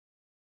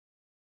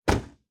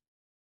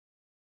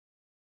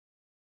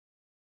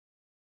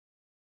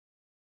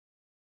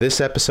This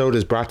episode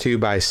is brought to you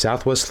by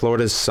Southwest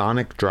Florida's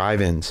Sonic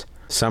Drive-Ins.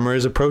 Summer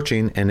is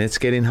approaching and it's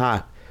getting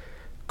hot.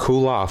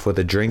 Cool off with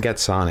a drink at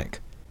Sonic.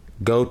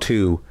 Go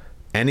to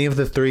any of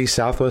the 3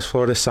 Southwest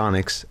Florida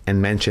Sonics and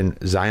mention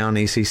Zion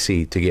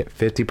ACC to get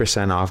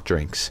 50% off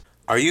drinks.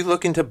 Are you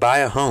looking to buy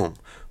a home?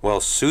 Well,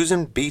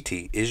 Susan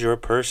Beatty is your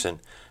person.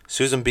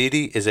 Susan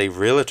Beatty is a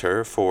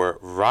realtor for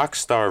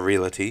Rockstar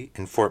Realty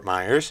in Fort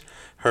Myers.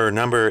 Her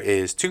number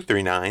is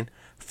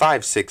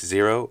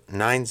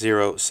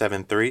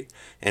 239-560-9073,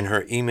 and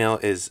her email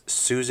is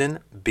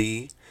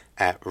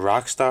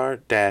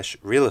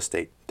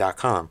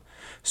susanb@rockstar-realestate.com.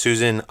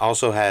 Susan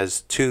also has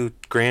 2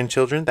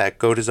 grandchildren that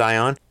go to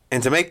Zion.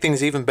 And to make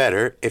things even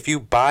better, if you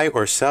buy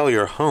or sell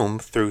your home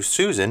through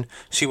Susan,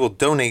 she will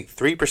donate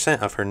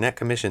 3% of her net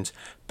commissions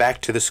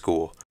back to the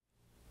school.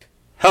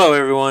 Hello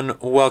everyone,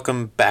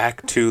 welcome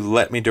back to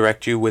Let Me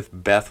Direct You with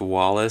Beth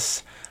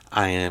Wallace.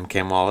 I am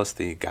Cam Wallace,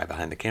 the guy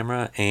behind the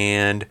camera,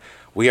 and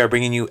we are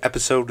bringing you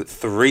episode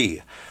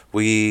 3.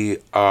 We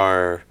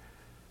are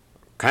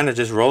kind of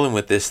just rolling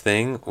with this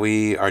thing.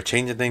 We are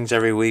changing things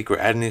every week. We're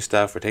adding new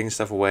stuff. We're taking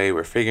stuff away.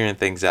 We're figuring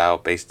things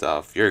out based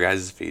off your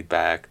guys'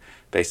 feedback,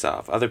 based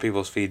off other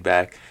people's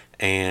feedback.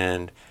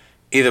 And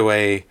either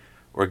way,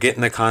 we're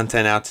getting the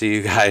content out to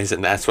you guys,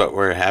 and that's what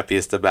we're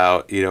happiest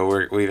about. You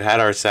know, we've had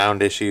our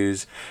sound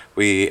issues.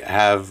 We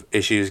have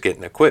issues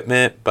getting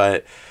equipment,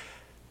 but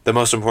the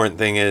most important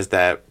thing is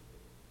that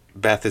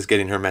Beth is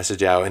getting her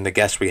message out, and the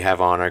guests we have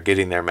on are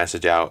getting their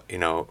message out, you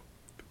know,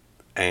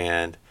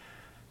 and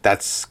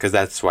that's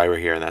why we're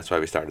here, and that's why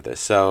we started this.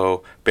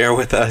 So bear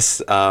with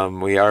us.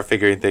 We are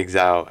figuring things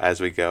out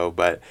as we go,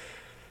 but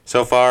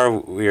so far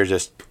we are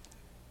just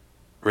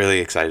really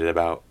excited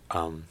about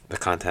the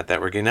content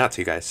that we're getting out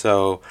to you guys.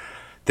 So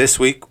this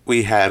week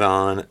we had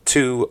on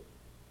 2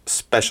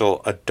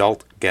 special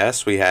adult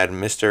guests. We had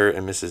Mr.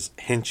 and Mrs.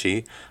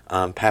 Hinchy,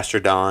 Pastor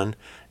Don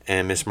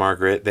and Miss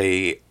Margaret.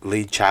 They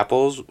lead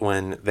chapels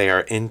when they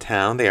are in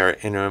town. They are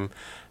interim.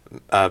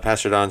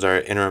 Pastor Don's our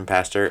interim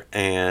pastor,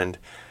 and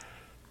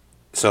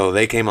so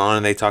they came on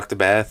and they talked to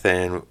Beth,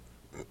 and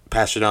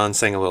Pastor Don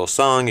sang a little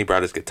song. He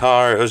brought his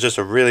guitar. It was just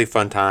a really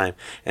fun time.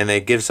 And they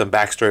give some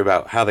backstory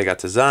about how they got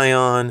to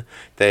Zion.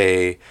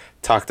 They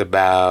talked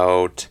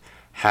about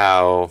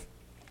how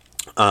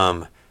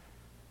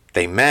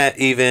they met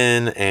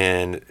even,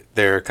 and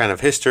their kind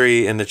of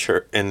history in the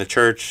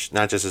church,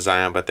 not just at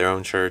Zion, but their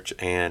own church.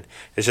 And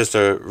it's just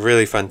a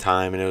really fun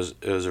time, and it was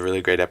a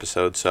really great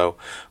episode. So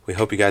we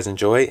hope you guys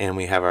enjoy, and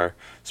we have our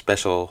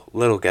special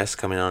little guest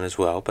coming on as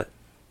well, but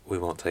we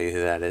won't tell you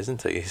who that is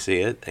until you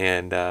see it.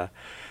 And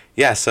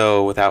yeah,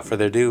 so without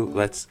further ado,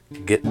 let's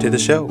get to the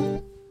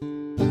show.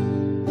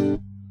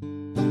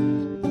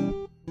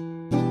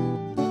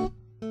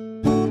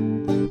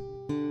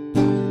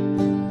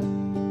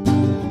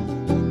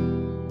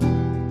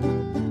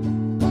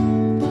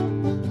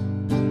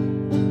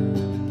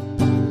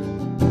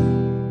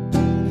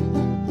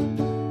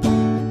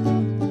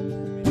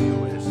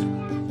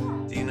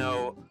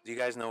 Do you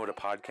guys know what a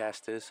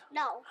podcast is?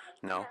 No.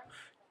 No?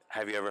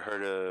 Have you ever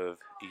heard of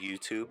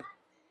YouTube?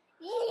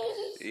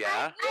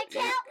 Yeah? I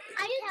can't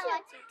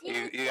watch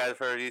YouTube. You guys have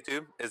heard of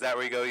YouTube? Is that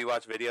where you go, you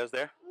watch videos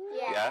there?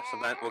 Yeah?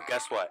 Sometimes? Well,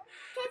 guess what?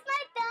 Because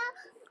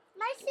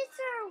my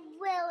sister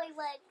really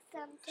likes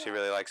them too. She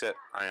really likes it?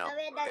 I know.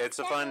 It's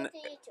a fun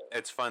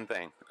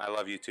thing. I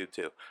love YouTube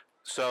too.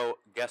 So,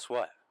 guess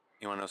what?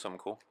 You want to know something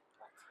cool?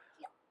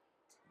 Yeah.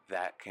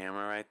 That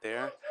camera right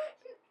there,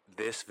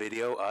 this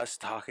video, us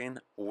talking,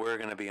 we're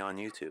going to be on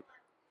YouTube.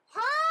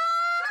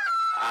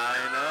 I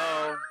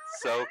know.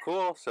 So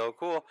cool.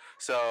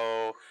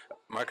 So,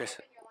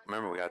 Marcus,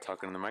 remember, we got to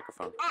talk into the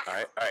microphone. All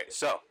right.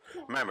 So,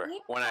 remember,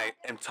 when I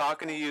am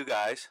talking to you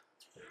guys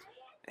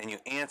and you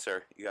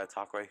answer, you got to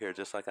talk right here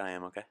just like I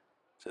am, okay?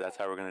 So that's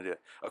how we're going to do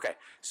it. Okay.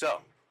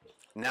 So,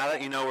 now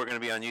that you know we're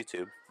going to be on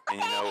YouTube and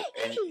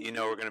you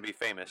know we're going to be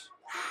famous,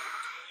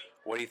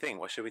 what do you think?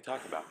 What should we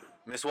talk about?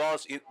 Miss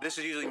Wallace, this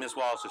is usually Miss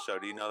Wallace's show.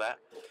 Do you know that?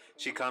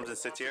 She comes and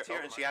sits here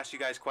and she asks you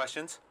guys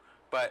questions,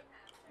 but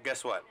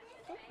guess what?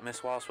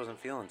 Miss Wallace wasn't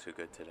feeling too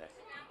good today.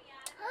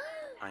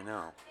 I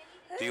know.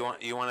 Do you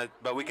want to?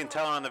 But we can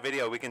tell her on the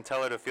video. We can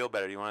tell her to feel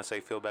better. Do you want to say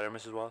 "feel better,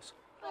 Mrs. Wallace"?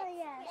 Oh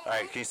yes. All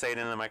right. Can you say it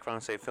in the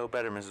microphone? Say "feel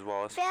better, Mrs.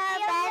 Wallace." Feel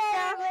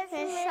better,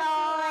 Mrs.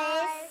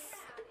 Wallace.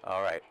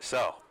 All right.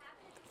 So.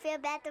 Feel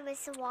better,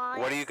 Mrs. Wallace.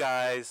 What do you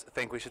guys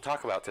think we should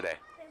talk about today?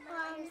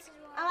 About Miss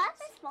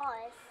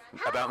Wallace.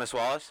 About Miss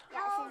Wallace?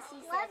 Yeah, since she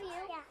love you.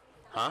 Yeah.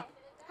 Huh?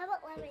 How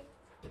about Lemon?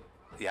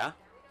 Yeah.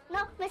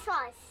 No, Miss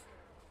Wallace.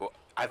 Well,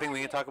 I think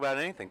we can talk about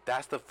anything.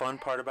 That's the fun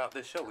part about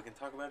this show. We can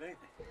talk about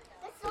anything.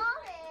 Miss Wallace.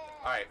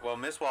 All right. Well,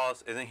 Miss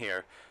Wallace isn't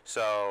here,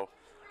 so.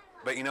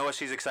 But you know what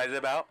she's excited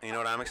about? You know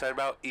what I'm excited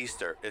about?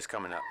 Easter is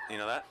coming up. You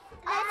know that?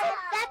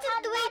 That's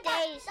in 3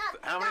 days.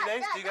 How many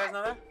days? Do you guys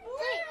know that?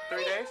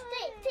 3 days?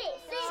 3.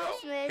 So,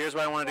 here's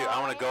what I want to do. I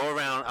want to go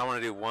around. I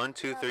want to do 1,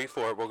 2, 3,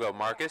 4. We'll go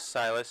Marcus,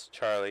 Silas,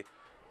 Charlie,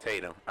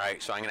 Tatum. All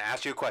right, so I'm going to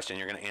ask you a question.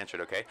 You're going to answer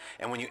it, okay?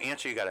 And when you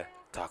answer, you got to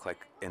talk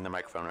like in the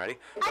microphone. Ready?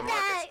 So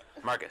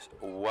Marcus,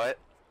 what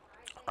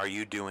are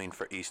you doing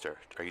for Easter?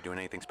 Are you doing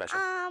anything special?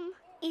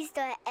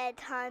 Easter egg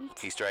hunt.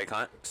 Easter egg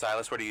hunt?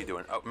 Silas, what are you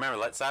doing? Oh, remember,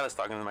 let Silas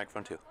talk into the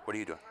microphone too. What are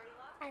you doing?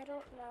 I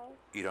don't know.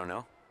 You don't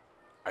know?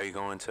 Are you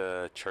going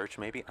to church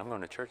maybe? I'm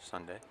going to church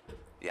Sunday.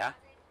 Yeah?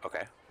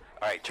 Okay.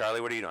 All right,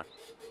 Charlie, what are you doing?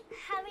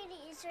 Having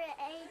Easter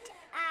egg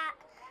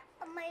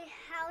at my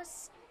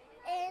house,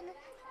 and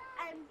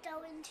I'm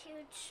going to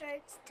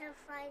church to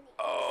find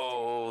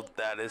Oh,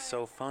 that is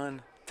so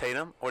fun.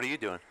 Tatum, what are you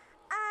doing?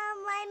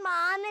 My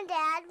mom and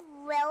dad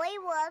really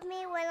loved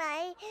me when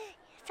I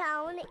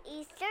found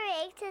Easter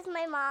eggs, because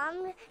my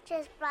mom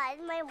just buys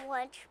my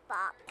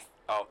lunchbox.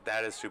 Oh,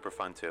 that is super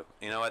fun too.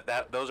 You know what?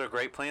 Those are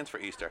great plans for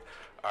Easter.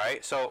 All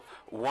right. So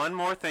one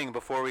more thing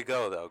before we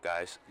go, though,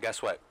 guys.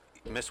 Guess what?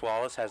 Miss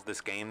Wallace has this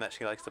game that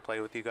she likes to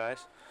play with you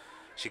guys.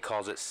 She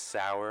calls it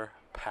Sour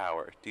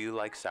Power. Do you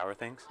like sour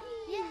things?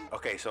 Yeah.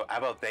 Okay. So how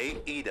about they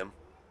eat them,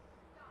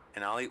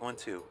 and I'll eat one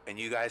too, and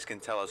you guys can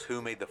tell us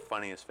who made the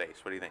funniest face.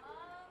 What do you think?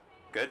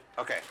 Good.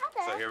 Okay.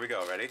 So here we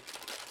go. Ready?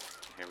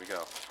 Here we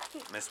go.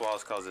 Miss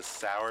Wallace calls this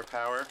Sour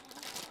Power,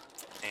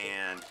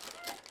 and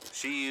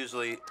she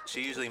usually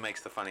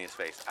makes the funniest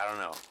face. I don't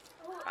know.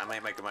 I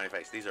might make a funny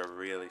face. These are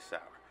really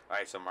sour. All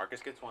right, so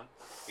Marcus gets one.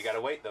 You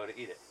gotta wait though to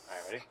eat it. All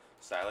right, ready?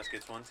 Silas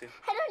gets one too.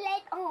 I don't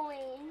like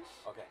orange.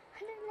 Okay. I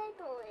don't like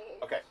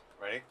orange. Okay.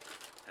 Ready?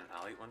 And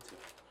I'll eat one too.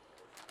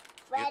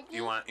 Ready?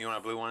 You want a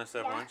blue one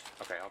instead of orange?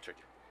 Okay, I'll trick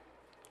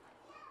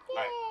you.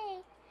 Yay. All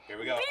right. Here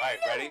we go. All right,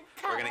 ready?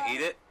 We're gonna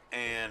eat it,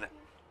 and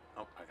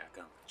oh, I gotta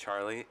go.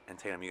 Charlie and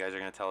Tatum, you guys are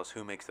gonna tell us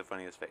who makes the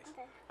funniest face.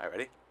 Okay. All right,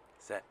 ready?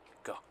 Set,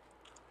 go.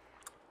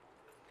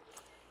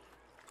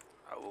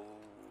 Oh,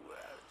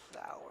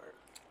 that's sour.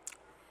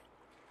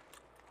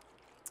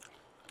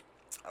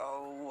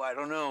 Oh, I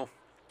don't know.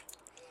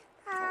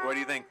 What do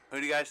you think? Who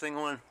do you guys think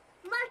won?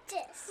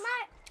 Marcus.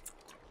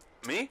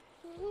 Me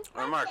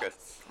or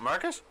Marcus?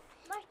 Marcus?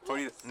 Who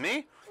do you?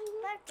 Me?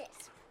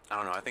 Marcus. I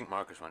don't know. I think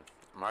Marcus won.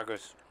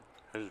 Marcus,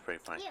 this is pretty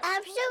funny.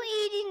 I'm still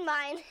eating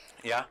mine.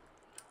 Yeah.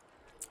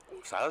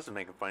 Silas is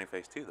making a funny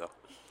face too, though.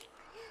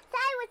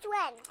 Silas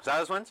win.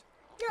 Silas wins?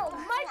 No,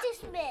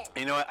 Marcus win.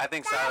 You know what? I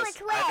think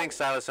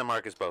Silas and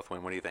Marcus both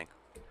win. What do you think?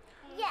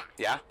 Yeah.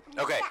 Yeah?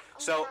 Okay.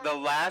 So the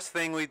last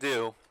thing we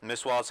do,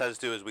 Miss Wallace has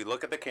to do, is we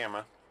look at the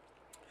camera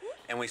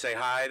and we say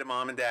hi to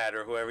mom and dad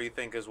or whoever you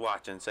think is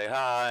watching. Say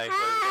hi. Say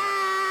hi.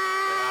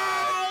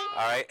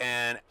 All right,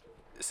 and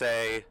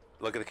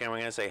look at the camera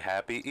again and say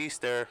Happy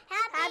Easter.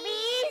 Happy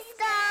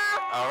Easter.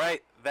 All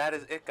right, that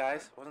is it,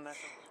 guys. Wasn't that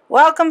something?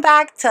 Welcome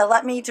back to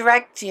Let Me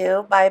Direct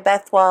You by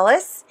Beth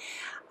Wallace.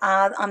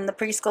 I'm the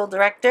preschool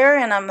director,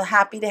 and I'm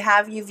happy to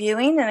have you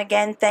viewing. And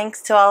again,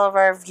 thanks to all of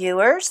our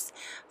viewers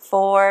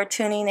for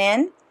tuning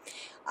in.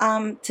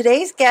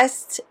 Today's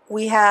guest,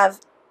 we have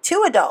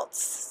 2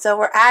 adults. So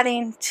we're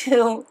adding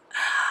to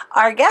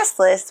our guest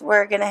list.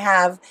 We're going to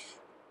have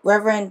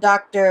Reverend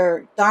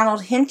Dr.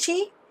 Donald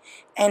Hinchy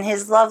and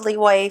his lovely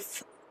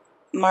wife,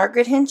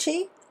 Margaret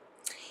Hinchy.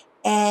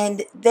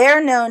 And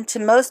they're known to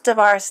most of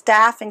our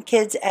staff and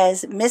kids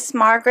as Miss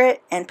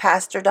Margaret and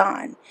Pastor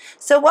Don.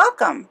 So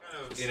welcome.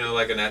 You know,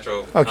 like a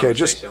natural. Okay,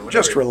 just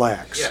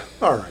relax. Yeah.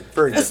 All right,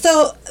 very good.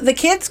 So the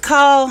kids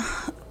call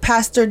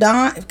Pastor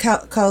Don,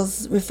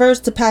 refers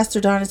to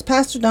Pastor Don as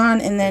Pastor Don,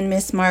 and then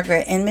Miss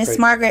Margaret. And Miss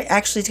Margaret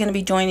actually is going to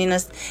be joining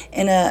us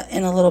in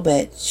a little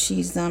bit.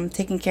 She's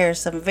taking care of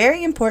some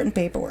very important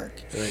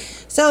paperwork.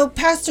 Right. So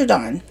Pastor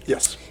Don.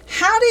 Yes.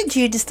 How did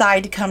you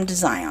decide to come to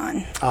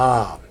Zion?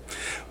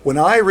 When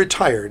I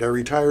retired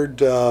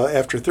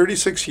after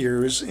 36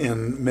 years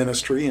in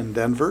ministry in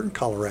Denver,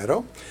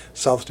 Colorado,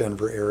 South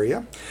Denver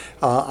area.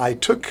 I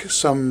took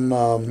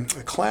some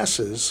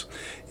classes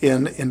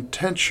in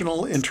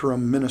intentional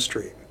interim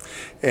ministry.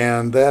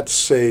 And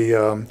that's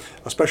a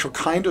special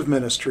kind of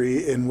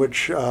ministry in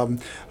which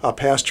a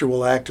pastor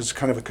will act as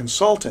kind of a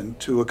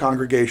consultant to a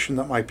congregation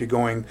that might be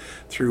going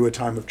through a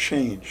time of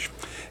change.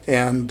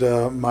 And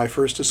my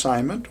first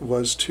assignment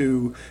was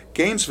to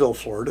Gainesville,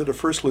 Florida, to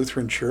First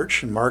Lutheran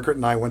Church, and Margaret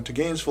and I went to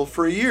Gainesville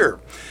for a year.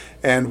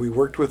 And we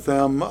worked with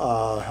them,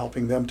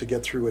 helping them to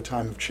get through a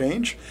time of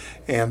change.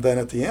 And then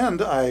at the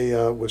end,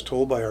 I was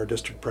told by our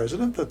district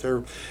president that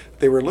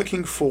they were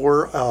looking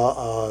for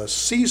a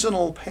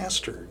seasonal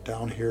pastor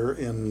down here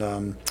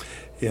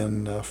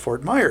in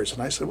Fort Myers.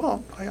 And I said,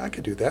 well, I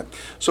could do that.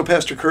 So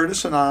Pastor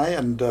Curtis and I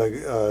and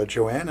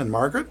Joanne and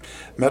Margaret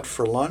met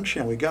for lunch,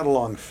 and we got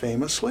along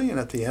famously. And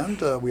at the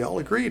end, we all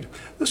agreed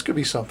this could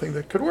be something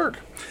that could work.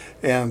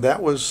 And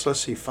that was,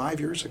 5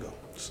 years ago.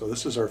 So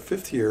this is our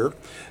 5th year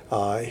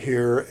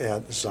here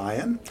at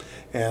Zion,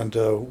 and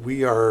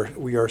we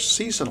are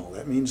seasonal.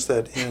 That means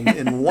that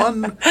in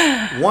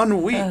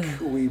one week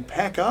we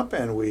pack up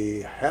and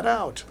we head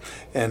out,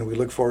 and we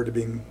look forward to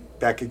being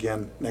back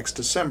again next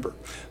December.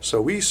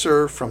 So we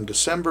serve from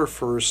December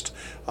 1st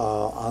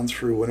on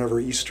through whenever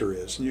Easter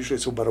is, and usually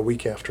it's about a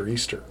week after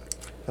Easter,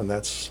 and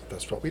that's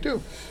what we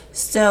do.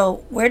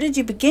 So where did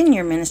you begin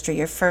your ministry?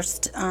 Your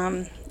first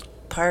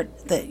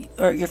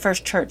your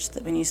first church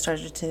when you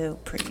started to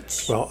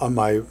preach? Well,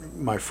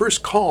 my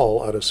first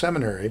call out of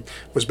seminary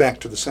was back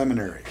to the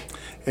seminary.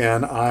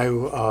 and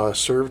I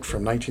served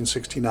from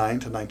 1969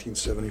 to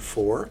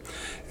 1974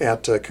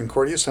 at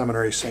Concordia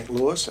Seminary, St.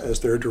 Louis, as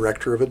their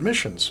director of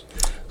admissions.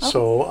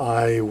 So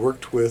I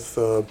worked with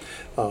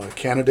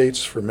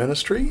candidates for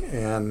ministry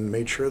and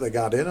made sure they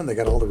got in and they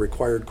got all the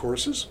required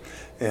courses.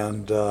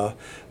 And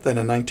then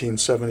in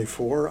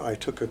 1974, I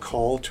took a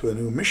call to a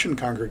new mission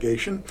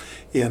congregation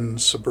in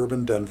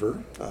suburban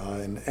Denver,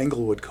 in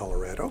Englewood,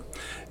 Colorado.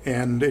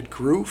 And it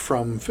grew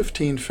from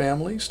 15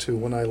 families to,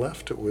 when I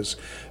left, it was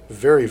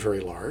very, very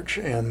large,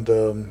 and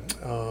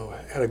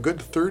had a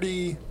good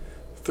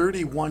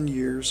 31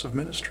 years of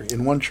ministry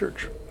in one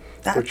church.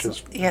 Which is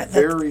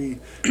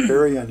very,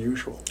 very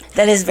unusual.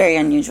 That is very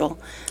unusual.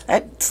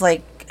 It's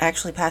like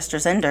actually Pastor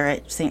Zender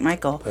at St.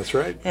 Michael. That's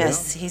right.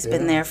 Yes, he's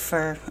been there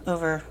for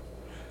over,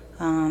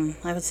 I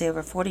would say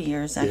over 40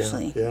 years,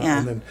 actually. Yeah.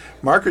 And then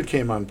Margaret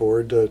came on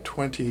board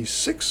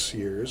 26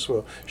 years.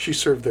 Well, she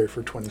served there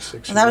for 26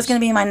 years. Well, that was going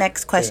to be my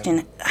next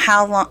question.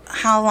 Yeah.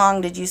 How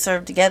long did you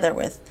serve together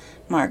with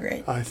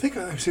Margaret? I think,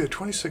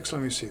 26,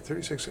 let me see,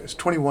 36, it's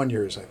 21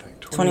 years, I think.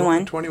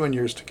 21? 21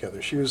 years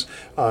together. She was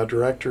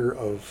director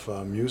of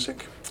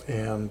music,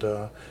 and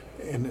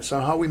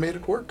somehow we made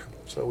it work.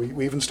 So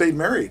we even stayed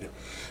married,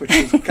 which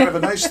is kind of a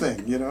nice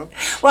thing, you know.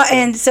 Well,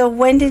 and so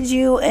when did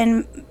you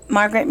and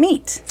Margaret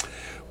meet?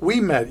 We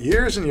met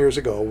years and years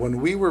ago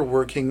when we were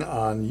working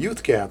on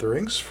youth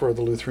gatherings for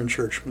the Lutheran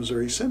Church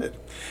Missouri Synod.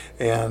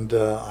 And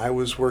I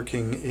was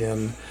working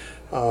in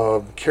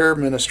care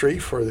ministry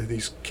for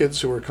these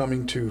kids who were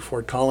coming to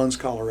Fort Collins,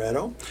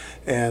 Colorado.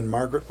 And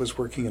Margaret was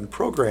working in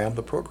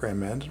the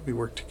program end. We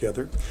worked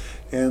together.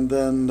 And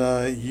then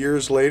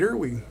years later,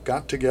 we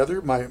got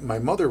together. My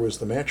mother was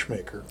the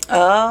matchmaker.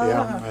 Oh.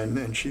 Yeah,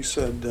 and she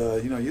said,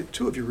 you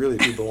two of you really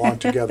do belong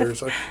together.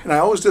 So, and I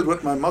always did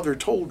what my mother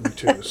told me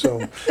to. So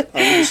we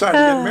decided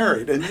to get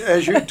married. And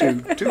as you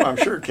do, too, I'm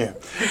sure, Cam.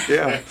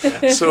 Yeah.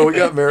 So we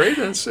got married,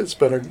 and it's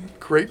been a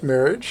great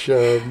marriage.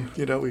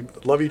 We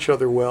love each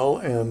other well,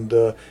 and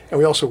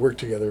we also work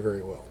together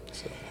very well.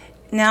 So.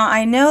 Now,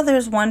 I know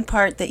there's one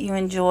part that you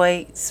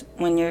enjoy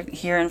when you're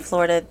here in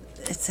Florida.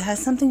 It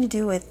has something to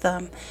do with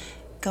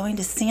going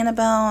to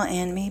Sanibel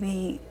and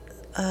maybe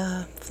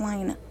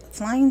flying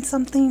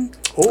something.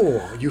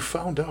 Oh, you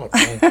found out.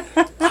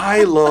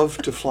 I love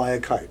to fly a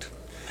kite.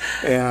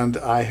 And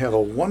I have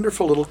a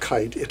wonderful little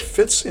kite. It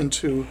fits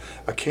into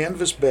a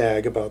canvas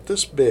bag about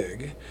this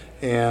big.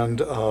 And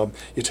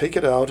you take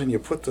it out and you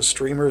put the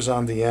streamers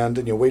on the end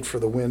and you wait for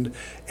the wind.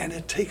 And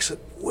it takes it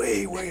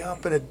way, way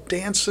up and it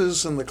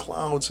dances in the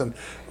clouds. And,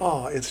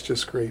 it's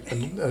just great.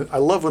 And I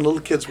love when little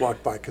kids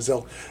walk by because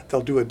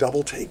they'll do a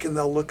double take and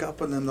they'll look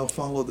up and then they'll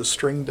follow the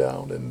string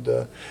down.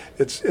 And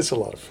it's a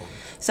lot of fun.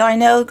 So I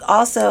know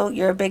also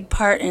you're a big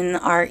part in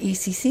our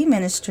ECC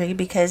ministry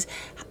because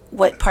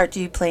what part do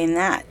you play in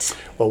that?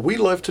 Well, we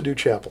love to do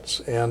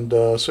chapels. And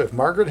so if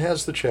Margaret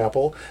has the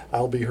chapel,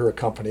 I'll be her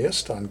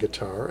accompanist on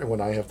guitar. And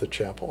when I have the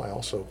chapel, I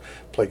also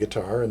play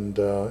guitar. And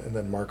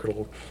then Margaret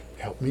will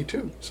help me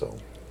too. So,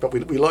 but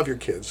we love your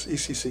kids.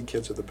 ECC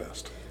kids are the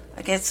best.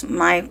 I guess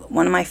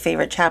one of my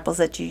favorite chapels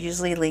that you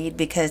usually lead,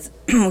 because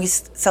we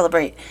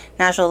celebrate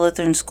National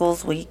Lutheran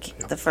Schools Week,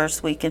 the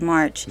first week in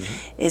March,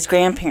 is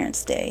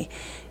Grandparents' Day.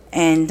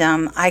 And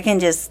I can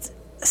just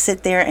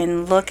sit there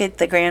and look at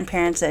the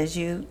grandparents as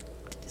you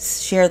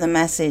share the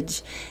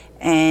message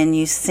and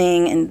you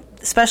sing, and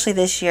especially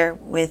this year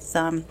with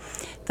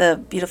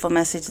the beautiful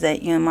message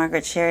that you and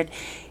Margaret shared.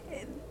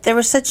 There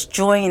was such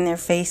joy in their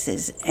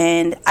faces,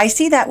 and I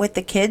see that with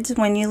the kids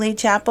when you lead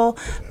chapel,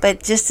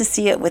 but just to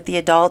see it with the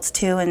adults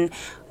too, and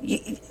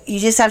you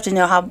just have to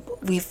know how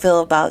we feel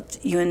about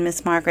you and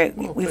Miss Margaret.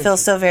 We feel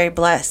so very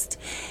blessed.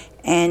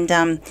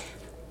 And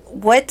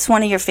what's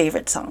one of your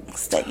favorite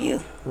songs that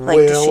you like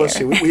to share? Let's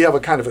see. We have a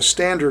kind of a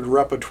standard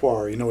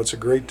repertoire. It's a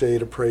great day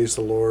to praise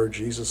the Lord,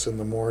 Jesus in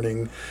the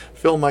morning,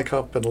 fill my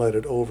cup and let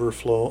it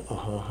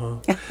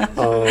overflow.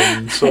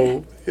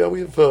 So,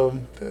 we have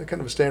kind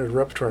of a standard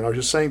repertoire. And I was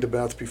just saying to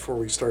Beth before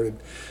we started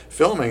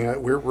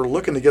filming, we're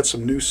looking to get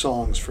some new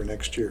songs for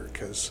next year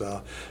because,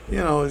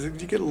 you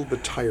get a little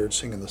bit tired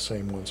singing the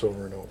same ones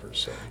over and over.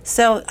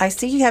 So I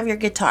see you have your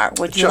guitar.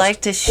 Would you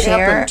like to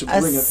share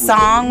a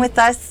song with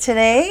us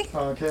today?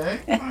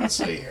 Okay. Let's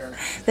see here.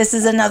 This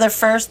is another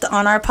first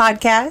on our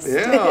podcast.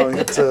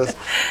 Yeah.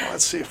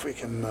 Let's see if we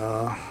can.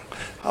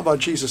 How about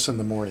Jesus in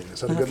the Morning?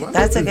 Is that a good one?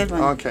 That's a good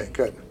one. Okay,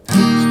 good.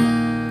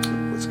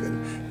 That's good.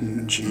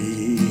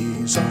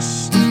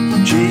 Jesus,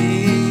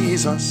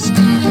 Jesus,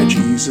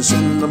 Jesus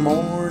in the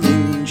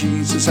morning,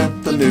 Jesus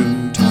at the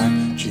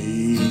noontime.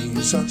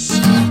 Jesus,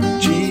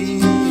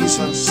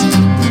 Jesus,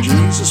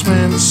 Jesus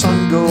when the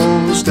sun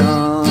goes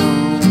down.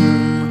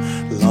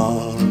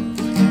 Love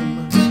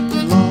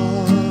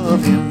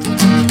him,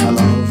 I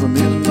love him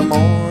in the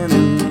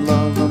morning,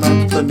 love him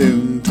at the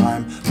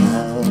noontime.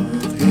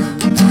 Love him,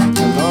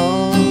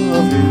 I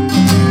love him,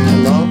 I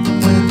love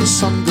him when the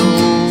sun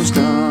goes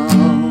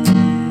down.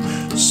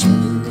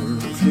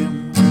 Serve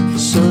him,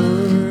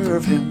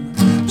 serve him,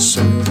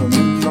 serve him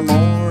in the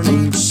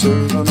morning,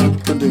 serve him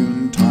at the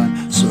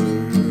noontime.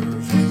 Serve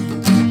him,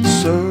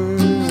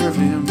 serve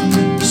him,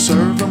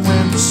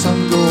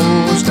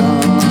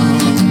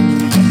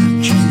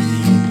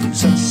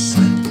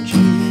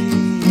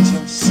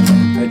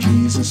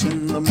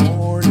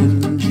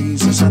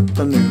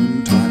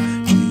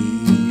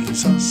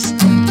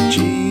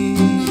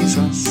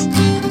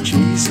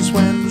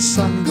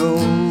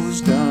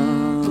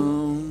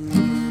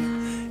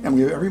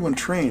 everyone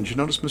trained. You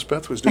notice Miss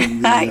Beth was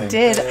doing the... I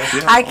did.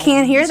 Yeah. I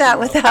can't hear that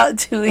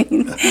without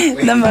doing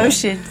the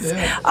motions.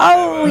 Yeah.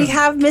 Oh, we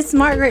have Miss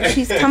Margaret.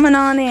 She's coming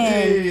on in.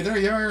 Hey, there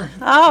you are.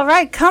 All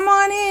right, come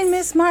on in,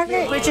 Miss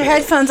Margaret. Put your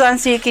headphones on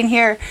so you can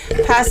hear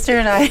Pastor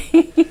and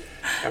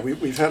I.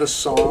 We've had a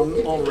song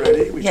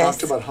already. We Yes.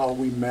 talked about how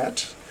we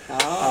met.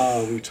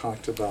 We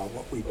talked about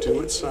what we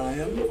do at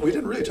Zion. We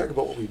didn't really talk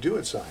about what we do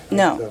at Zion.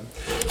 No.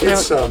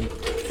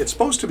 It's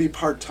supposed to be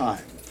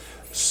part-time.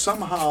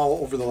 Somehow,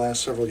 over the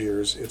last several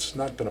years, it's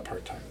not been a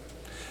part-time.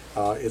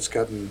 It's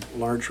gotten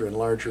larger and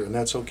larger, and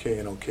that's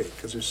okay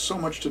because there's so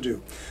much to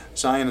do.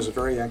 Zion is a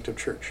very active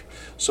church.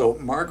 So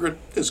Margaret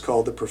is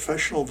called the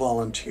professional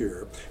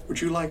volunteer.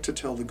 Would you like to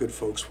tell the good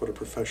folks what a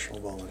professional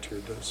volunteer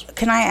does?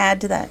 Can I add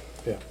to that?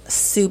 Yeah.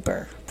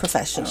 Super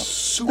professional.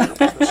 Super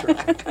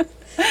professional.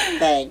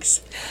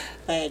 Thanks.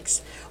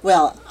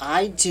 Well,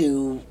 I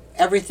do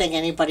everything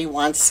anybody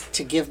wants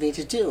to give me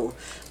to do.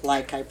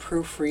 Like I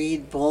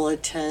proofread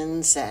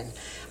bulletins and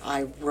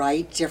I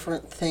write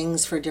different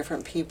things for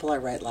different people. I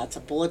write lots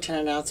of bulletin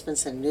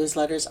announcements and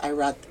newsletters. I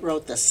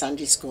wrote the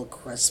Sunday School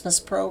Christmas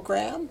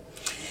program.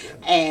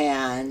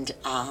 And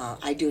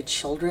I do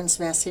children's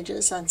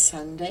messages on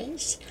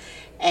Sundays.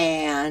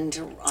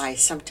 And I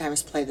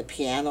sometimes play the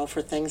piano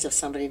for things if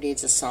somebody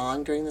needs a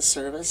song during the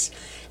service.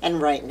 And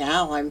right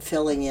now I'm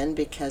filling in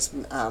because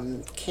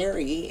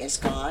Carrie is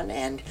gone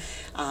and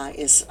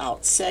is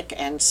out sick.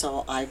 And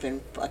so I've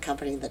been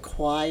accompanying the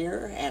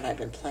choir and I've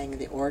been playing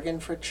the organ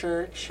for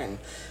church and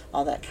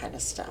all that kind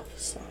of stuff.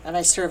 So, and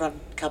I serve on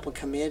a couple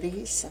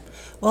committees.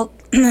 Well,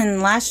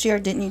 last year,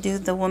 didn't you do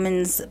the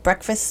women's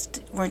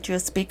breakfast? Weren't you a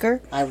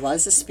speaker? I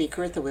was a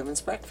speaker at the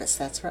women's breakfast,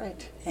 that's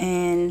right.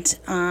 And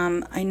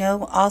I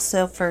know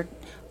also for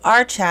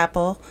our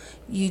chapel,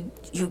 you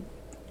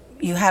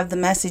have the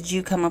message,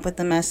 you come up with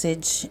the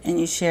message and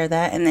you share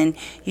that, and then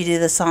you do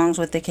the songs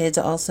with the kids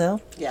also.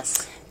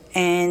 Yes.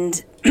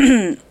 And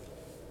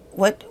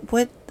what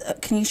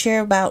can you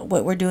share about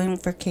what we're doing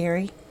for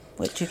Carrie?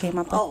 What you came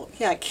up with? Oh,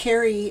 yeah,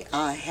 Carrie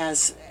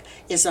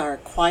is our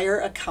choir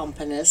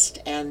accompanist,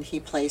 and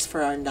he plays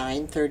for our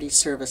 9:30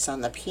 service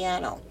on the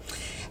piano.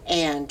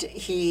 And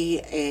he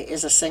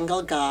is a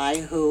single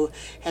guy who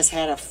has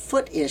had a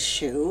foot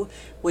issue,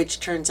 which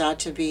turns out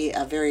to be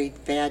a very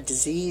bad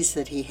disease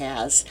that he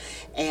has.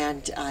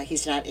 And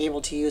he's not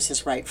able to use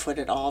his right foot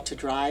at all to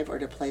drive or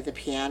to play the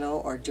piano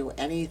or do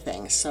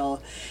anything.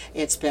 So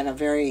it's been a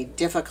very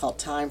difficult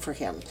time for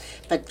him.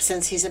 But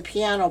since he's a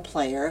piano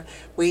player,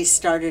 we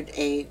started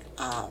a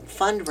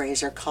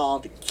fundraiser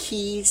called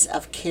Keys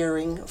of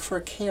Caring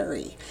for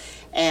Carrie.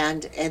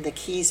 And in the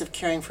Keys of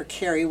Caring for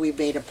Carrie, we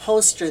made a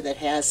poster that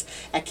has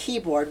a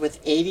keyboard with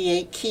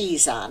 88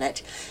 keys on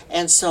it.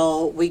 And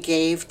so we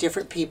gave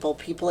different people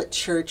at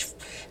church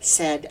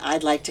said,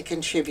 I'd like to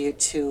contribute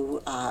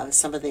to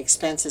some of the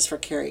expenses for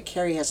Carrie.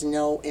 Carrie has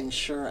no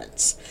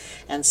insurance.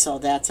 And so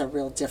that's a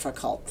real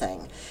difficult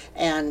thing.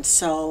 And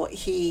so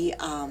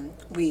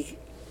we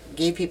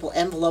gave people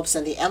envelopes,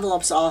 and the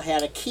envelopes all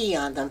had a key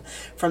on them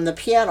from the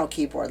piano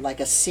keyboard, like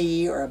a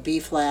C or a B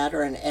flat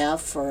or an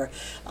F or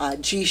a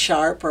G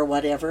sharp or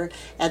whatever.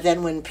 And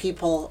then when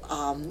people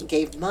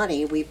gave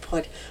money, we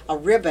put a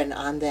ribbon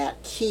on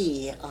that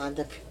key on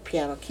the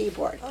piano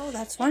keyboard. Oh,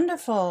 that's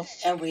wonderful.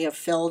 And we have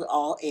filled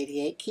all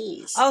 88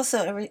 keys. Oh,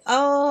 so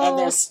And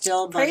there's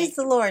still money. praise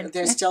the Lord.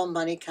 There's still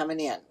money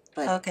coming in.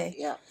 But, Okay.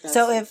 Yeah.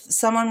 So if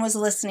someone was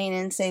listening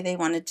and say they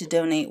wanted to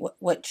donate,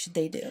 what should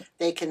they do?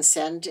 they can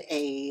send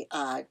a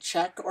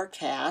check or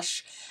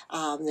cash.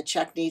 The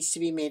check needs to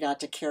be made out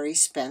to Carrie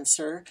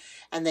Spencer,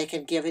 and they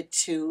can give it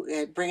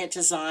to bring it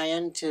to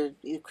Zion.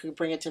 You could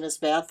bring it to Miss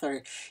Beth,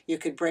 or you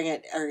could bring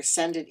it or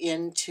send it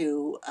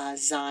into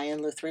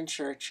Zion Lutheran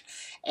Church,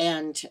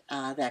 and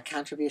that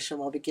contribution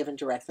will be given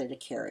directly to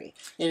Carrie.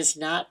 It is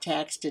not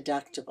tax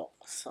deductible.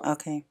 So.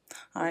 Okay.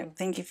 All right.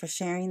 Thank you for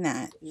sharing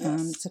that.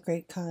 Yes. It's a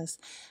great cause.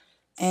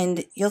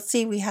 And you'll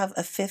see we have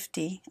a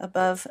 50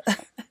 above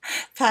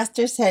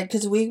Pastor's head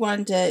because we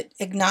wanted to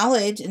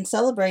acknowledge and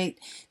celebrate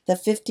the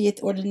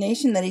 50th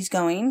ordination that he's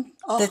going.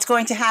 Oh. That's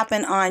going to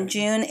happen on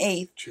June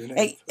 8th, June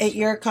 8th. at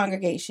your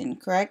congregation,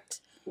 correct?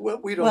 Well,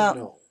 we don't Well,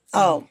 know.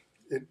 Oh,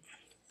 It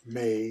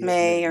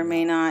may or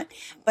may not.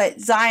 But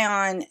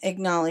Zion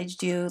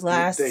acknowledged you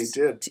last They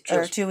did.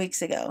 or Just 2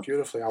 weeks ago.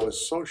 beautifully. I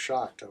was so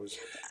shocked.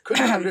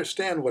 Couldn't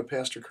understand what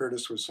Pastor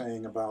Curtis was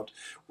saying about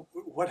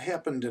what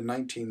happened in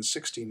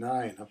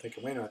 1969. I'm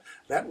thinking, wait a minute,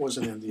 that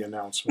wasn't in the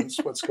announcements.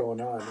 What's going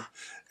on?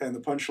 And the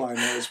punchline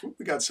was,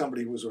 we got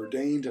somebody who was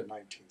ordained in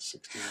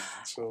 1969.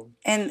 So,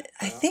 And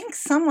I think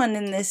someone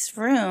in this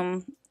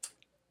room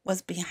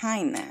was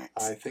behind that.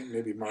 I think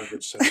maybe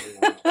Margaret said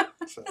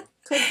we so.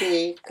 Could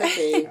be.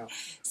 Yeah.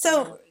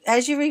 So,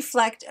 as you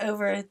reflect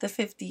over the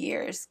 50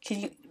 years,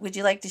 would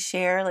you like to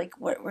share like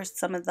what were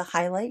some of the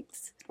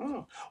highlights?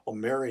 Oh, well,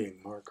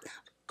 marrying Margaret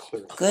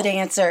Clearly. Good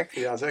answer.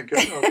 Yeah, is that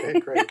good? Okay,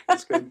 great.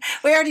 That's good.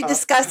 We already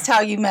discussed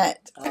how you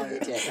met. Oh, you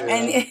did.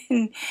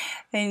 Yeah.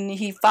 And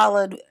he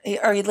followed,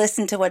 or he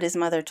listened to what his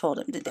mother told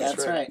him to do.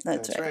 That's right.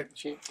 That's That's right. right.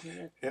 She,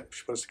 Yep,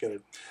 she put us together.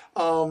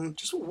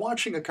 Just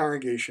watching a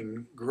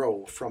congregation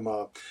grow from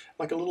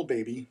like a little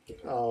baby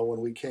when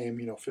we came,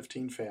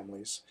 15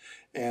 families,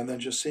 and then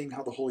just seeing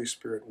how the Holy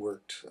Spirit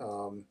worked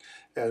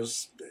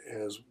as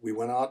we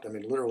went out. I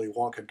mean, literally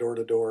walking door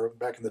to door.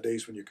 Back in the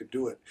days when you could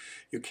do it,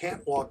 you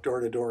can't walk door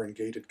to door in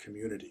gated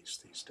communities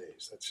these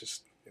days. That's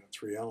just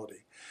it's reality.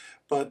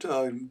 But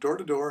door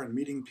to door and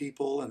meeting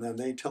people, and then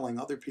they telling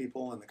other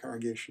people, and the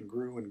congregation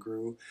grew and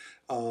grew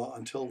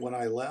until when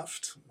I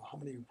left. How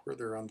many were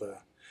there on the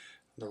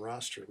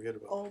roster? We had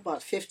about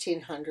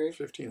 1,500.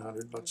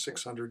 1,500, about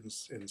 600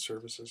 in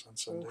services on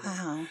Sunday,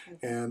 Wow.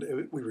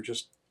 and we were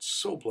just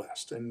so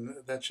blessed, and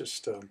that's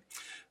just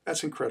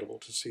that's incredible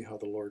to see how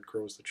the Lord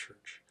grows the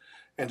church,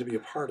 and to be a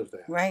part of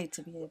that. Right,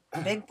 to be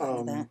a big part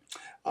of that.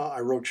 I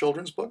wrote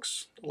children's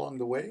books along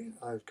the way.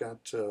 I've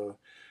got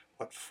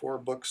 4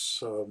 books,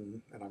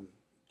 and I'm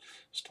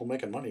still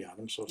making money on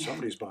them, so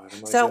somebody's buying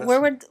them. So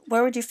where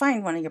would you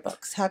find one of your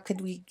books? How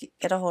could we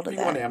get a hold of You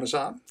go on that?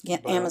 Amazon. Yeah,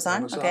 Buy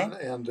Amazon, okay.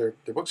 And they're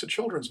books of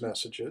children's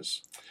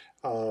messages.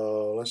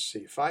 Let's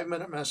see,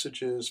 5-minute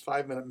messages,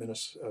 5-minute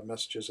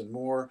messages and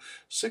more,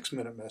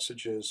 6-minute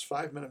messages,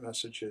 5-minute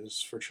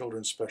messages for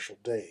children's special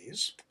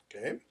days.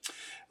 Okay,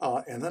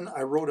 and then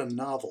I wrote a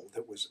novel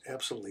that was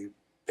absolutely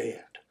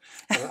bad.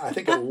 I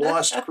think it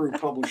lost Crew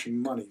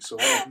Publishing money, so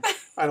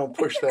I don't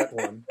push that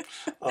one.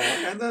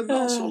 And then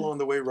also along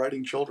the way,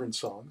 writing children's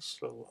songs.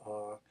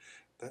 So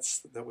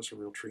that was a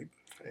real treat,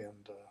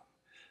 and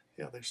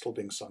yeah, they're still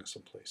being sung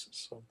some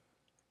places. So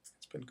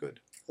it's been good.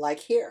 Like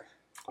here.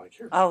 Like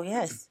here. Oh,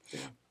 yes. Yeah.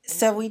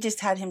 So we just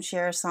had him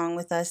share a song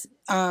with us.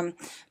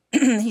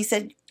 He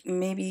said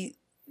maybe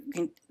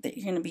that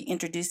you're going to be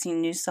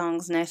introducing new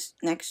songs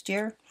next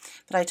year.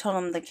 But I told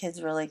him the kids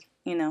were like,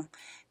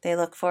 they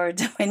look forward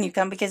to when you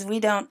come, because we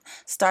don't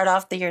start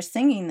off the year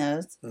singing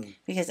those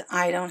because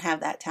I don't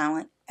have that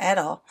talent at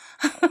all.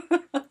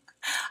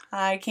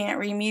 I can't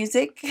read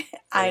music.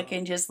 I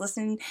can just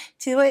listen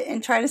to it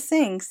and try to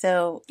sing.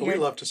 So We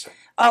love to sing.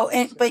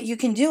 But you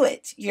can do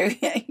it.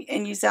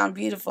 And you sound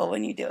beautiful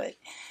when you do it.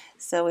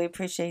 So we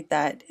appreciate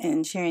that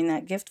and sharing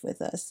that gift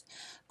with us.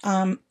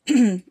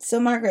 So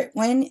Margaret,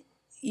 when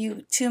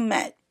you two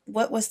met,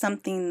 what was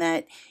something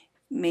that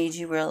made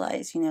you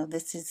realize,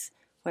 this is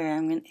who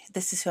I'm going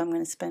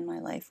to spend my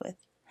life with?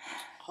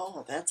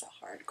 Oh, that's a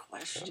hard I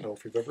question. don't know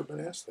if we've ever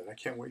been asked that. I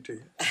can't wait to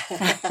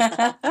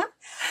hear.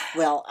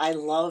 Well, I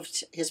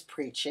loved his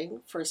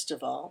preaching, first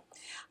of all.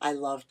 I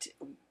loved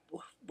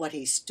what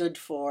he stood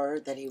for,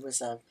 that he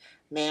was a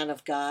man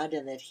of God,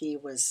 and that he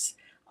was,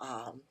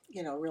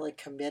 really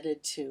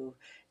committed to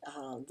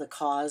the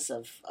cause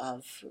of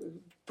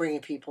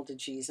bringing people to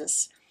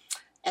Jesus.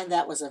 And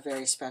that was a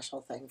very special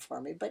thing for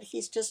me. But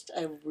he's just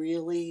a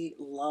really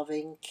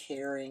loving,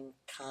 caring,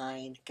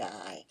 kind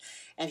guy.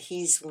 And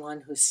he's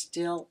one who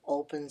still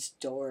opens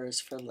doors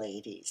for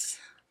ladies.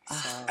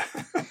 So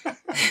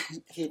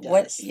he does.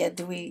 What? Yeah.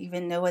 Do we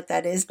even know what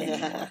that is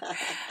anymore?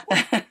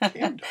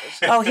 Cam does.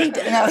 Oh, he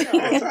does.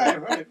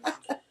 Right.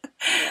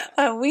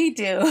 We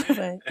do.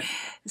 But,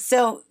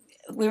 so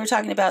we were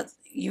talking about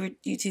you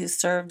two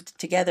served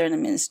together in a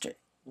ministry.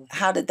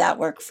 How did that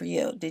work for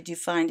you? Did you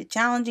find it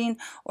challenging,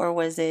 or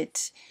was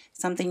it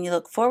something you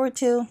look forward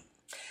to?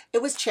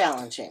 It was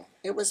challenging.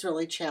 It was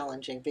really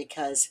challenging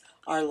because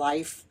our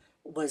life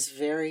was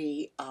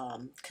very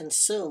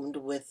consumed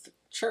with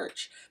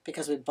church,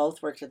 because we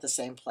both worked at the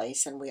same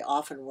place, and we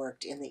often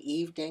worked in the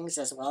evenings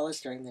as well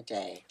as during the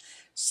day.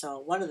 So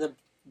one of the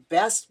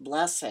best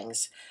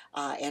blessings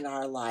in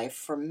our life,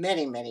 for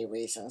many, many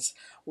reasons,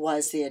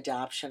 was the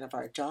adoption of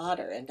our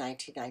daughter in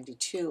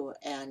 1992.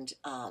 And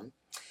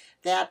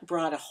that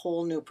brought a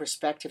whole new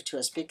perspective to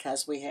us,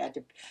 because we had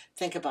to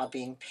think about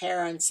being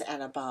parents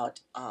and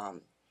about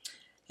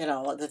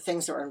the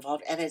things that were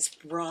involved. And it's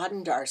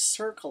broadened our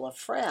circle of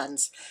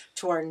friends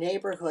to our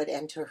neighborhood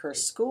and to her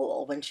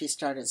school when she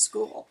started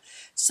school.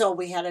 So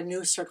we had a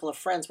new circle of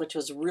friends, which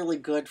was really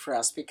good for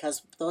us,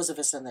 because those of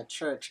us in the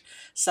church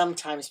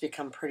sometimes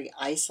become pretty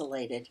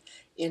isolated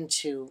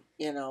into,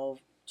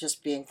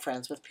 just being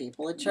friends with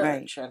people at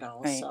church,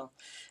 Right.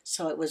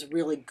 So it was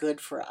really good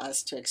for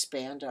us to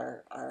expand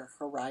our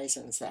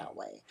horizons that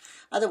way.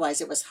 Otherwise,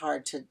 it was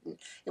hard to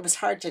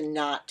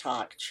not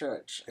talk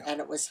church, and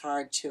it was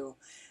hard to,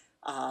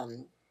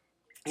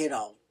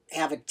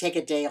 take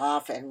a day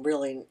off and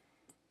really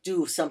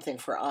do something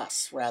for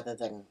us rather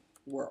than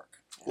work.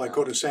 Like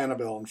go to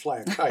Sanibel and fly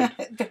a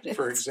kite,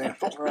 for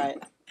example. Right.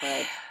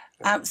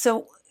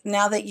 So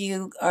now that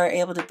you are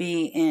able to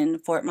be in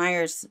Fort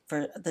Myers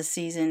for the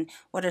season,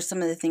 what are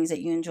some of the things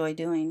that you enjoy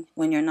doing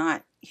when you're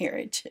not here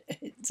at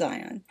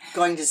Zion?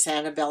 Going to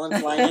Sanibel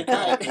and flying a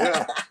kite.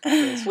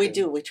 Yeah. We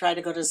do. We try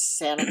to go to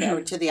Sanibel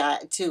or to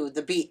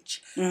the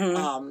beach.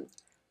 Mm-hmm.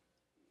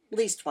 At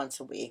least once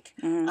a week.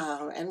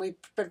 Mm-hmm. And we've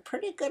been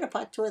pretty good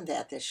about doing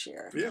that this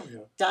year. Yeah.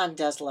 Don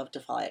does love to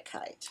fly a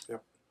kite.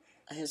 Yep.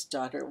 his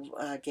daughter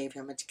gave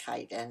him a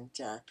kite, and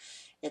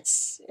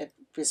it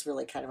was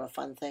really kind of a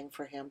fun thing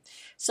for him.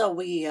 So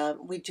we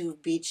do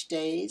beach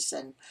days,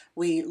 and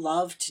we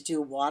love to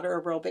do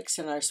water aerobics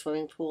in our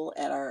swimming pool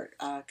at our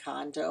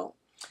condo.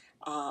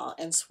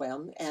 And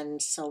swim,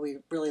 and so we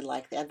really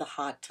like that. And the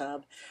hot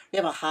tub, we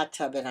have a hot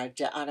tub in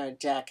on our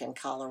deck in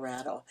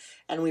Colorado,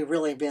 and we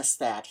really miss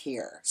that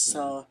here.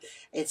 So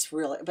it's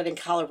really, but in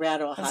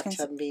Colorado, a hot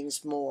tub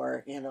means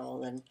more,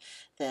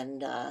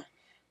 than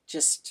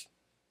just.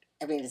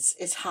 I mean,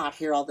 it's hot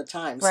here all the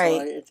time,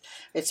 Right. so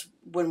it's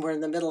when we're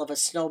in the middle of a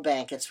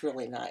snowbank, it's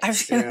really nice. I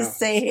was going to Yeah.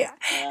 say,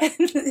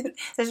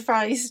 there's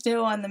probably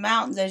snow on the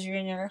mountains as you're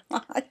in your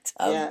hot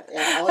tub. Yeah,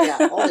 oh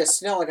yeah, oh, there's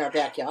snow in our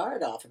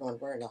backyard often when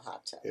we're in a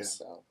hot tub. Yeah.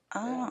 So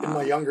Oh. In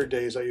my younger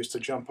days, I used to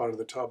jump out of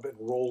the tub and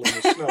roll in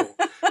the snow.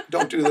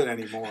 Don't do that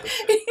anymore.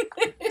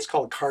 It's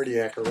called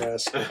cardiac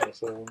arrest.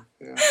 So,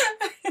 yeah.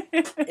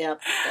 yeah,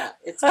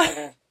 it's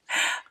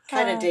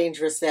kind of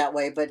dangerous that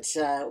way, but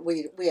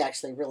we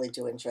actually really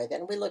do enjoy that,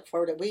 and we look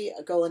forward to. We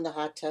go in the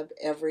hot tub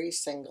every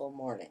single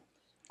morning,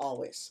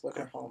 always when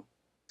we're home,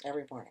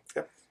 every morning.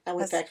 Yep.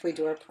 And in fact, we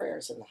do our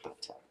prayers in the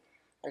hot tub,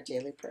 our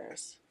daily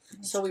prayers.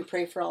 So we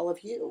pray for all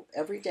of you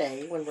every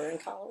day when we're in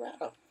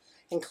Colorado,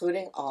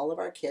 including all of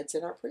our kids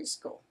in our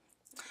preschool.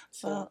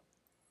 So. Well,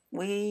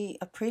 we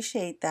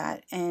appreciate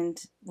that,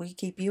 and we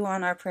keep you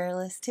on our prayer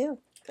list too,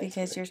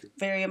 because you're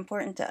very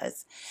important to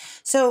us.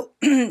 So,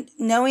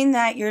 knowing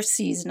that you're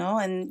seasonal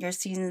and your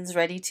season's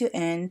ready to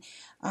end,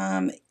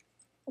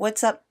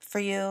 what's up for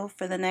you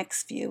for the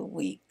next few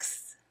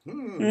weeks?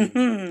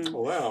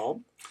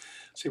 Well,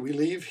 see, we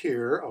leave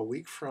here a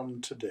week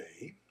from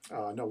today.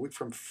 No, a week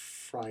from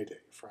Friday.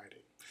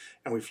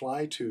 And we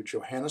fly to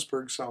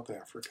Johannesburg, South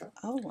Africa.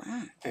 Oh,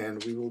 wow.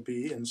 And we will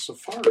be in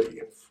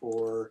safari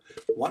for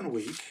 1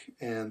 week,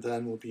 and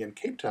then we'll be in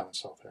Cape Town,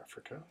 South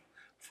Africa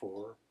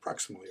for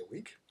approximately a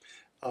week.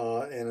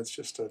 And it's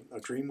just a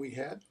dream we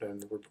had,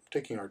 and we're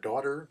taking our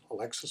daughter,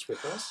 Alexis,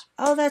 with us.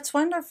 Oh, that's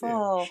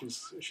wonderful. Yeah,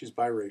 she's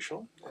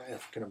biracial,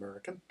 African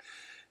American.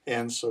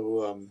 And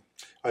so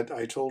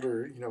I told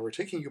her, we're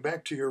taking you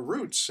back to your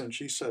roots. And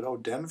she said, oh,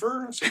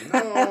 Denver? I said,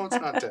 no, it's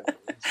not Denver.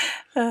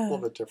 It's a little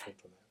bit different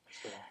than that.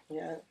 So,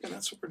 yeah. And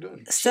that's what we're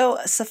doing. So,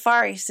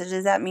 safari, so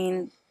does that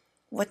mean,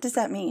 what does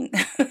that mean?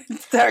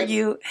 Are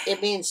you...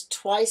 It means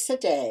twice a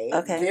day,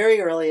 Okay. very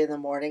early in the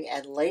morning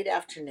and late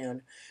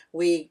afternoon.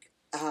 We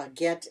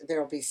there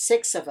will be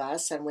 6 of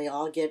us, and we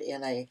all get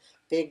in a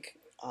big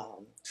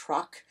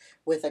truck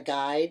with a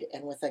guide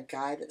and with a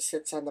guy that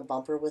sits on the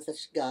bumper with a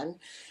gun,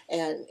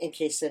 and in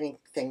case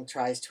anything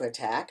tries to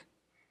attack.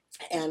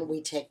 And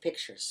we take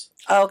pictures.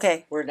 Oh,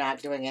 okay. We're not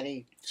doing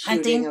any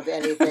Hunting? shooting of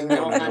anything.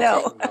 No, hunting.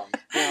 No. No,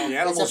 The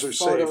animals are it's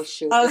a photo safe.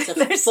 shoot. Oh, It's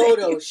they're a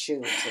photo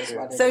shoot. Is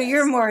what it So is.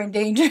 you're more in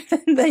danger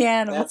than the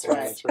animals. That's right.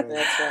 That's right.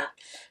 That's right.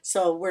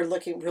 So we're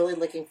really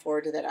looking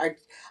forward to that.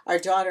 Our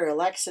daughter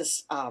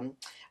Alexis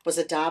was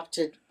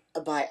adopted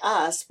by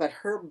us, but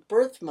her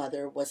birth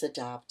mother was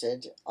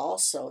adopted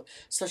also.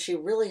 So she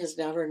really has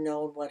never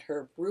known what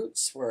her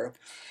roots were,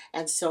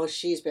 and so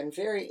she's been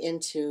very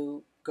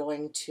into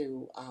going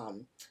to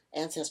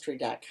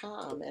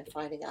Ancestry.com and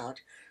finding out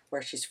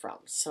where she's from.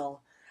 So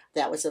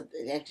that was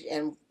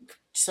and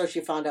so she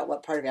found out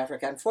what part of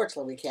Africa.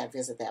 Unfortunately, we can't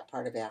visit that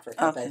part of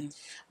Africa, Okay.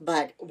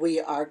 but we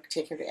are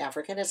taking her to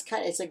Africa, and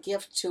it's a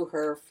gift to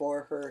her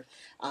for her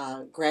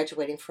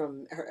graduating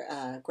from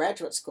her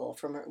graduate school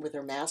with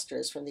her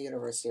master's from the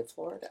University of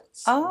Florida.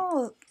 So,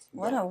 Oh,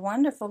 what a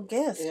wonderful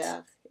gift.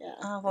 yeah.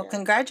 Oh, well, yeah.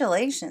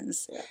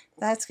 congratulations. Yeah.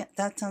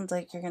 That sounds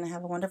like you're going to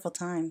have a wonderful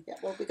time. Yeah,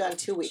 we'll be gone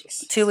 2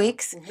 weeks. 2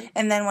 weeks? Mhm.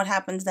 And then what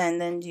happens then?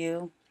 Then do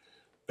you...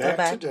 Back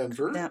back. to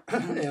Denver, Yeah.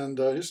 and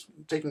just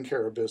taking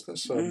care of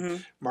business.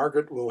 Mhm.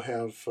 Margaret will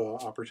have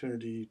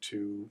opportunity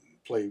to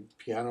play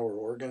piano or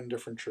organ in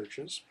different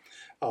churches.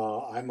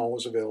 I'm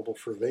always available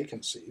for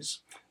vacancies.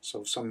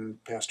 So if some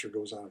pastor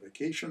goes on a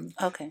vacation,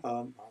 Okay.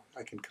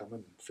 I can come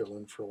and fill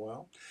in for a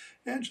while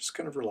and just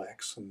kind of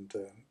relax and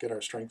get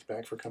our strength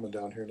back for coming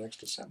down here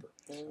next December.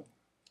 So,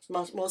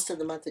 Most of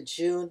the month of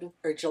June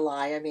or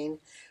July,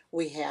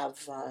 we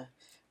have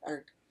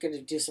are going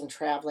to do some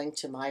traveling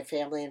to my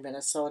family in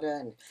Minnesota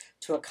and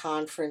to a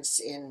conference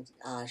in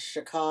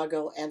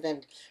Chicago, and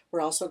then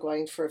we're also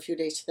going for a few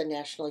days to the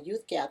National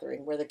Youth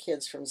Gathering where the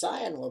kids from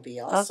Zion will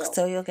be also. Oh,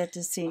 so you'll get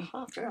to see...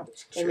 Uh-huh. yeah, In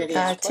sure.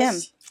 Minneapolis. Tim.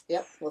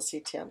 Yep, we'll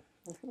see Tim.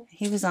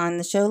 He was on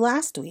the show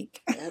last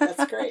week. Yeah,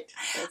 that's great.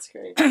 That's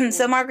great.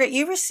 So, Margaret,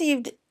 you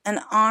received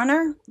an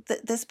honor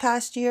this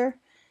past year.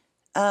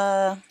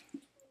 Can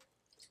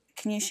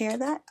you share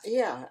that?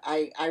 Yeah,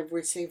 I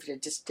received a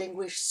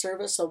Distinguished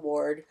Service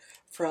Award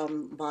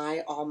from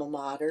my alma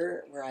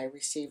mater, where I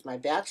received my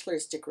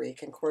bachelor's degree,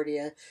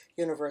 Concordia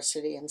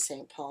University in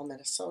St. Paul,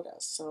 Minnesota.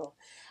 So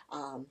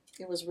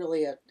it was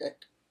really a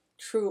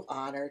true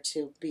honor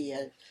to be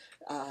a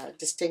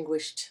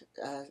distinguished,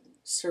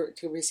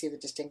 to receive the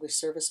Distinguished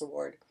Service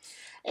Award.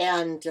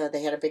 And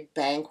they had a big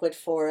banquet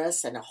for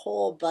us, and a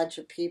whole bunch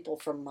of people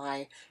from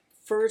my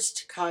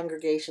first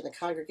congregation, the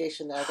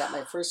congregation that I got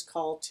my first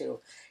call to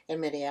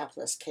in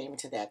Minneapolis, came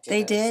to that dinner.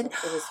 They did?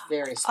 So it was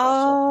very special.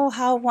 Oh,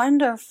 how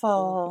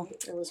wonderful.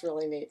 It was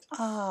really neat.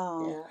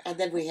 Oh. Yeah, and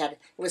then it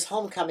was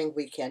homecoming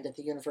weekend at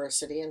the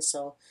university, and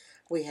so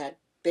we had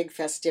big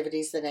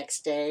festivities the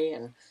next day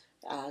and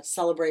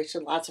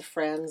celebration, lots of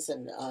friends,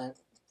 and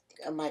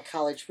my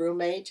college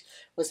roommate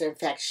was there. In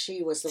fact,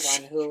 she was the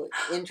one who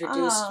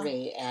introduced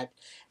me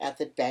at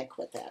the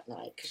banquet that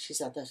night, because she's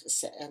on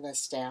the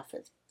staff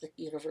at the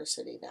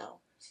university now.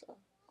 So.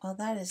 Well,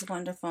 that is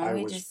wonderful. I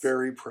was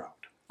very proud.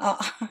 Oh.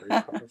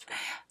 Very proud of her.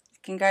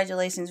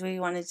 Congratulations. We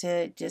wanted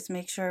to just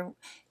make sure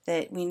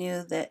that we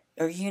knew that,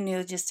 or you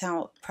knew just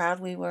how proud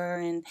we were,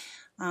 and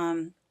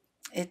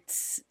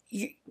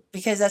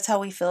because that's how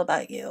we feel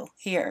about you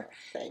here.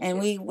 Thank and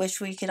you. we wish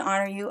we could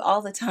honor you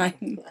all the time.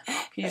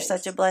 You're Thanks.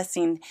 such a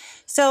blessing.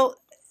 So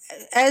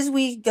as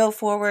we go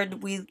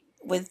forward with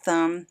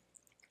the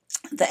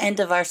end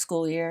of our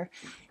school year,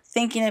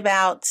 thinking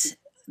about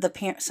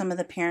some of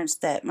the parents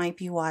that might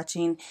be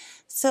watching,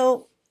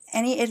 so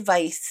any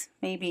advice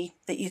maybe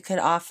that you could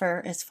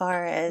offer as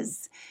far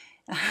as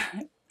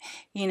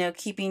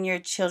keeping your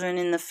children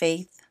in the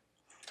faith?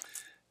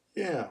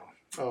 Yeah.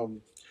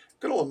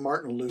 Good old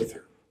Martin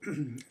Luther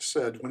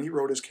said when he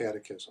wrote his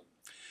catechism,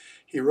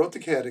 he wrote the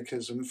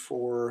catechism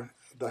for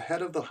the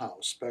head of the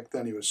house. Back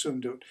then he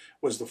assumed it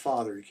was the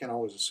father. You can't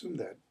always assume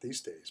that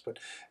these days, but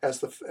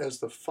as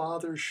the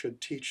father should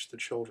teach the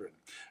children.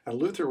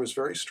 And Luther was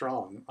very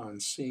strong on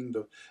seeing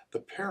the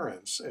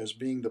parents as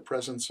being the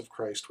presence of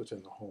Christ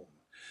within the home.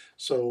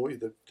 So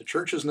the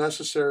church is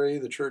necessary.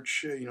 The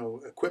church,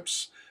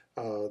 equips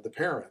the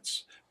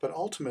parents. But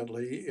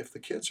ultimately, if the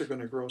kids are going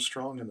to grow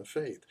strong in the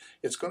faith,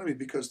 it's going to be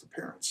because the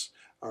parents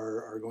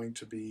are going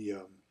to be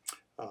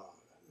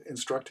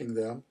instructing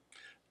them,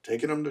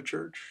 taking them to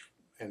church,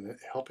 and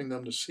helping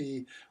them to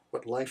see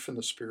what life in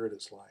the Spirit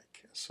is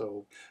like.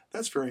 So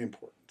that's very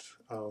important.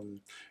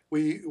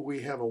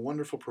 We have a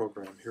wonderful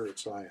program here at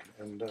Zion,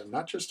 and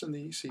not just in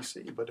the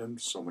ECC, but in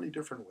so many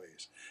different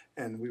ways.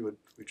 And we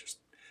just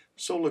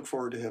so look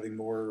forward to having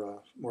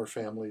more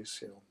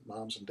families,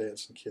 moms and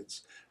dads and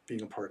kids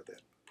being a part of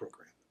that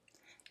program.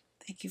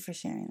 Thank you for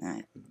sharing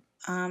that.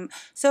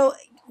 So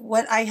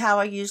how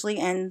I usually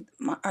end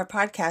our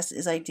podcast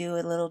is I do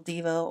a little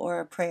devo or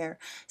a prayer.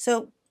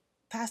 So,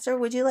 Pastor,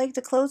 would you like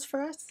to close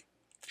for us?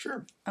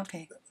 Sure.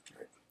 Okay.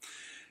 Right.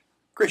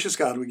 Gracious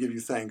God, we give you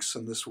thanks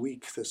in this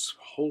week, this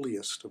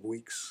holiest of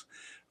weeks,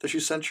 that you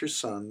sent your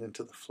Son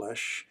into the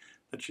flesh,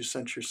 that you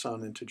sent your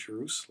Son into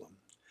Jerusalem,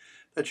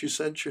 that you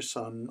sent your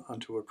Son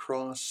onto a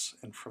cross,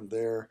 and from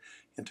there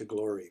into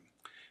glory.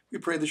 We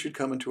pray that you'd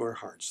come into our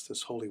hearts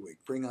this Holy Week.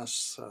 Bring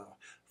us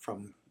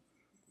from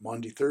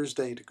Maundy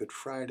Thursday to Good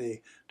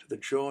Friday to the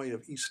joy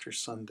of Easter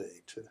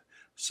Sunday, to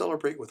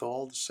celebrate with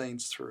all the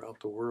saints throughout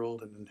the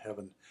world and in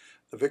heaven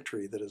the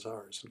victory that is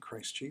ours in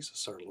Christ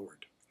Jesus our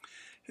Lord.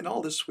 In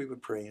all this we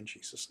would pray in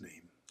Jesus'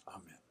 name.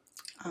 Amen.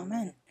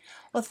 Amen.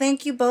 Well,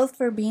 thank you both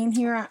for being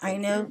here. I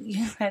know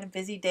you had a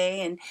busy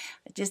day and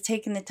just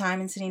taking the time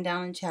and sitting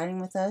down and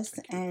chatting with us.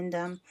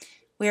 And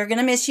we are going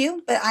to miss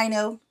you, but I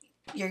know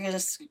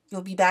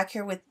you'll be back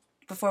here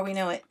before we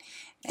know it.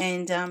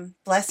 And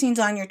blessings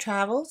on your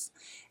travels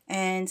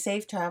and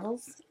safe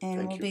travels.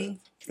 And we'll be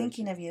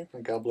thinking of you.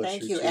 And God bless you.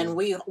 Thank you. Too. And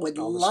we would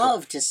All the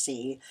love stuff. to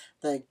see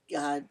the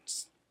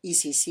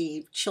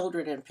ECC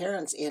children and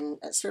parents in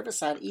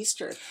service on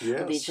Easter. It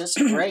would be Yes. just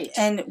great.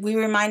 And we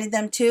reminded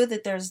them too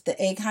that there's the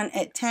egg hunt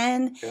at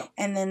 10 Yep.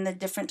 and then the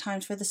different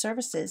times for the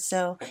services.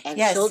 So And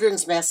yes.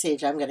 children's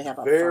message, I'm going to have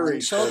a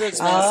Very fun children's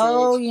special.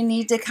 Oh, message. you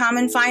need to come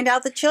and find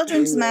out the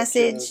children's Amen,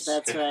 message. kids.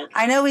 That's right.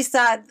 I know we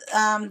saw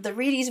the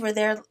Reedies were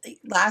there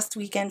last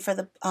weekend for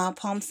the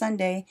Palm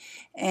Sunday,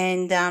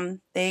 and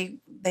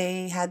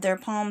they had their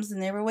palms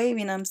and they were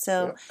waving them.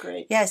 So Yep.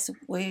 Great. yes,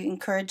 we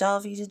encourage all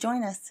of you to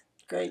join us.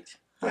 Great.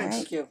 All Thanks. right.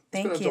 Thank you. It's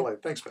Thank been a you.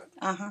 delight. Thanks,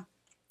 Ben.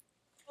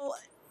 Well,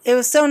 it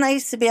was so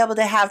nice to be able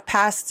to have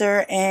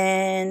Pastor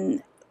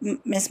and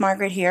Miss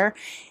Margaret here.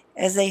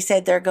 As they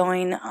said, they're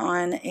going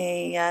on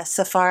a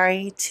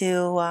safari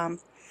to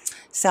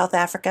South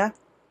Africa,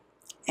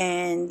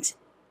 and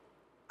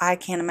I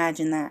can't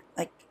imagine that.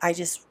 Like,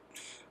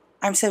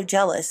 I'm so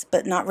jealous,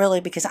 but not really,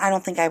 because I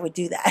don't think I would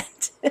do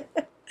that.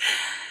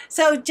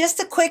 So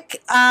just a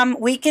quick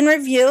week in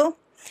review.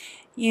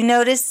 You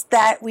noticed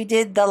that we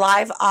did the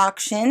live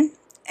auction,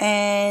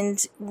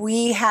 and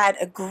we had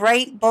a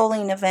great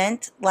bowling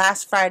event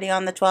last Friday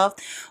on the 12th.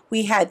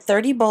 We had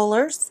 30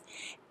 bowlers,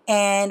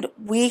 and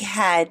we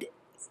had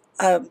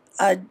a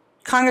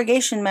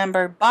congregation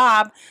member,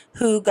 Bob,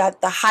 who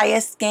got the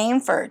highest game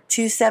for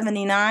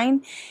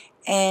 $279.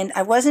 And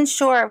I wasn't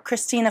sure of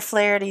Christina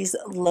Flaherty's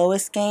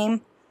lowest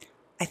game.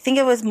 I think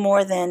it was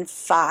more than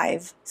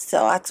 5.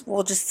 So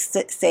we'll just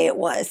say it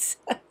was.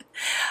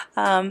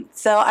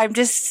 So I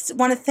just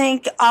want to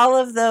thank all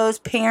of those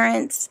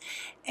parents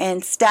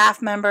and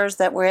staff members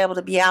that were able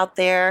to be out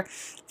there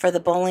for the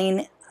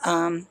bowling.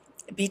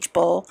 Beach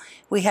Bowl.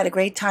 We had a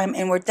great time,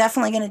 and we're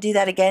definitely going to do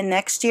that again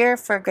next year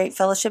for a great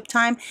fellowship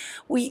time.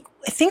 I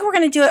think we're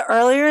going to do it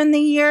earlier in the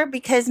year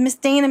because Miss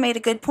Dana made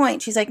a good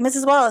point. She's like,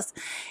 Mrs. Wallace,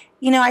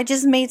 I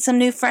just made some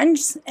new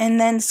friends, and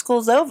then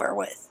school's over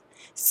with.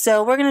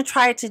 So we're going to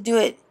try to do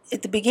it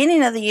at the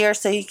beginning of the year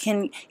so you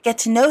can get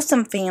to know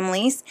some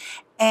families,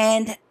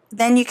 and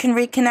then you can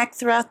reconnect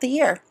throughout the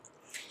year.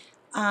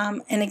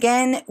 And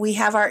again, we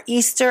have our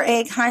Easter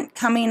egg hunt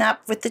coming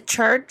up with the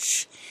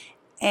church,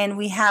 and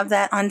we have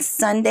that on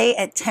Sunday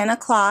at 10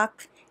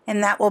 o'clock,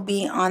 and that will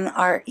be on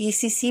our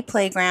ECC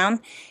playground.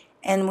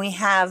 And we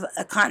have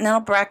a continental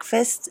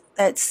breakfast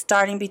that's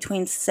starting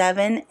between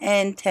 7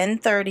 and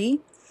 10:30,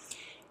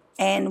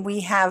 and we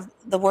have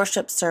the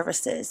worship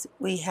services.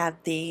 We have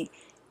the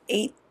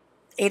 8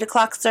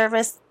 o'clock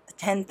service, the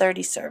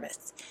 10:30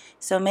 service.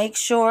 So make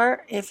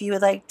sure if you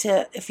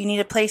need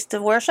a place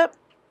to worship,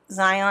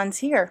 Zion's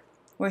here.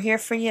 We're here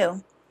for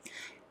you.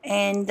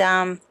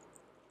 And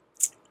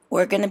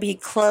we're going to be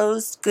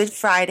closed Good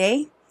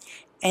Friday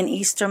and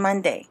Easter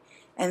Monday.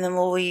 And then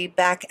we'll be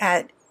back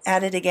at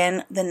it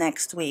again the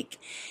next week.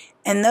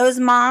 And those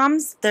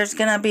moms, there's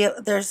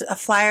a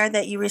flyer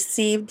that you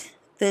received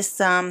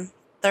this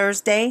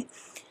Thursday.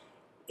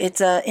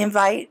 It's an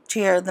invite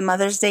to the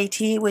Mother's Day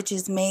tea, which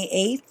is May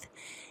 8th.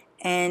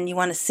 And you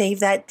want to save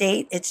that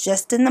date. It's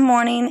just in the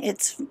morning.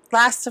 It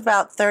lasts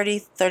about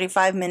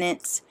 35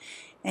 minutes.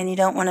 And you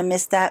don't want to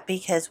miss that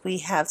because we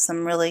have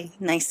some really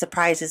nice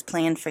surprises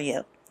planned for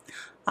you.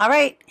 All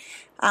right.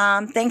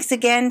 Thanks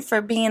again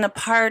for being a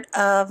part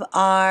of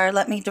our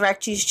Let Me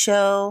Direct You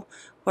show.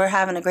 We're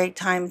having a great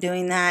time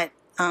doing that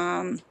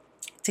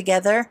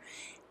together.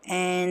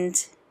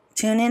 And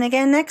tune in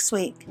again next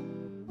week.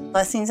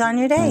 Blessings on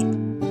your day.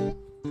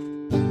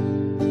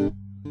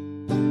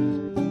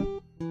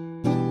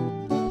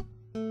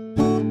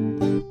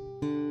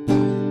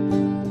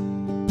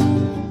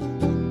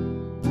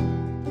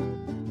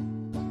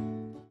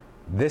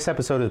 This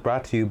episode is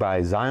brought to you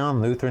by Zion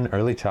Lutheran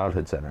Early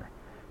Childhood Center.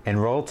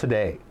 Enroll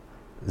today.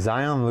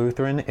 Zion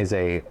Lutheran is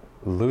a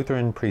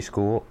Lutheran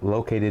preschool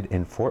located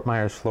in Fort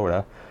Myers,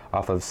 Florida,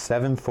 off of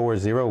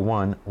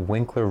 7401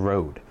 Winkler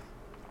Road.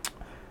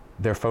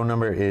 Their phone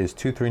number is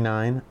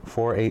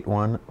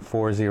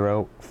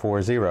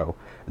 239-481-4040.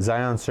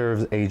 Zion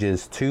serves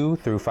ages 2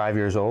 through 5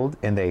 years old,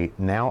 and they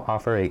now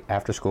offer a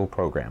after-school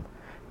program.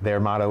 Their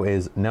motto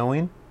is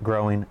knowing,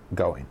 growing,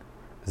 going.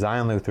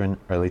 Zion Lutheran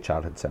Early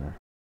Childhood Center.